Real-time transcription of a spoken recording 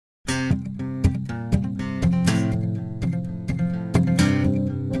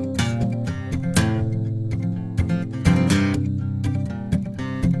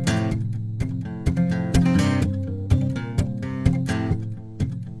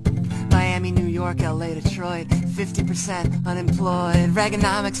York, LA, Detroit, 50% unemployed.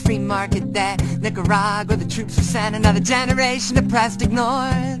 Reaganomics, free market debt. Nicaragua, the troops were sent. Another generation depressed,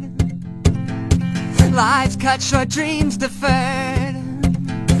 ignored. Lives cut short, dreams deferred.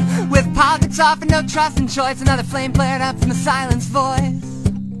 With politics offered no trust and choice. Another flame flared up from the silenced voice.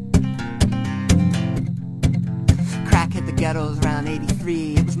 Crack hit the ghettos around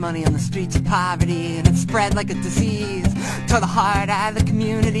 83. It was money on the streets of poverty, and it spread like a disease. Tore the heart out of the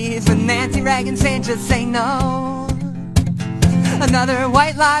communities. With Nancy Reagan saying just say no. Another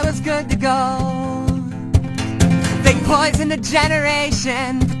white lie was good to go. They poisoned a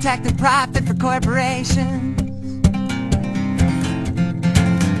generation, protected profit for corporations.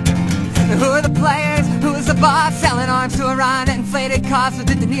 Who are the players? Who is the boss? Selling arms to Iran at inflated costs. With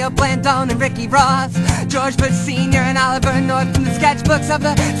the Neil Blandone and Ricky Ross, George Bush Sr. and Oliver North from the sketchbooks of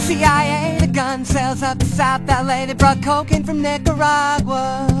the CIA. The gun sales up to South LA. They brought cocaine from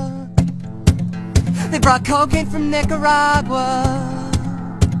Nicaragua. They brought cocaine from Nicaragua.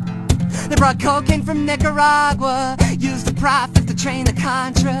 They brought cocaine from Nicaragua. Used the profit to train the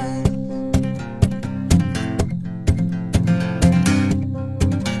Contras.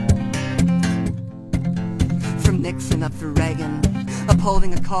 Nixon up through Reagan,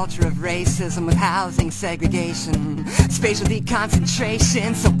 upholding a culture of racism with housing segregation, spatial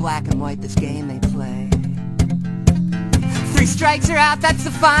deconcentration. So black and white this game they play. 3 strikes are out, that's the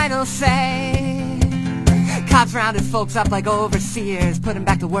final say. Cops rounded folks up like overseers, put them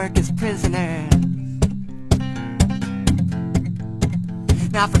back to work as prisoners.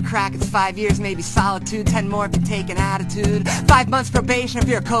 Now for crack it's 5 years, maybe solitude. 10 more if you take an attitude. 5 months probation if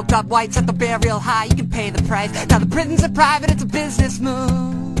you're a coked up white. Set the bear real high, you can pay the price. Now the prisons are private, it's a business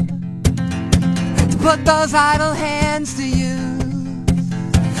move to put those idle hands to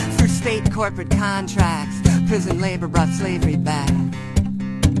use. Through state corporate contracts, prison labor brought slavery back.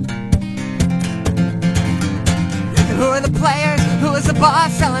 Who are the players? Who is the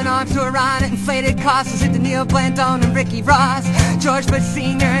boss? Selling arms to Iran at inflated costs. Was it the Neil Blandone and Ricky Ross, George Bush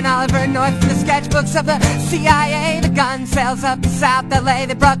Sr. and Oliver North from the sketchbooks of the CIA? The gun sales up to South LA.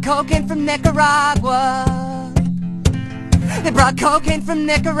 They brought cocaine from Nicaragua. They brought cocaine from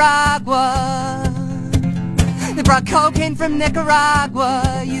Nicaragua. They brought cocaine from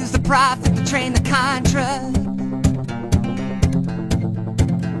Nicaragua. Used the profit to train the Contras.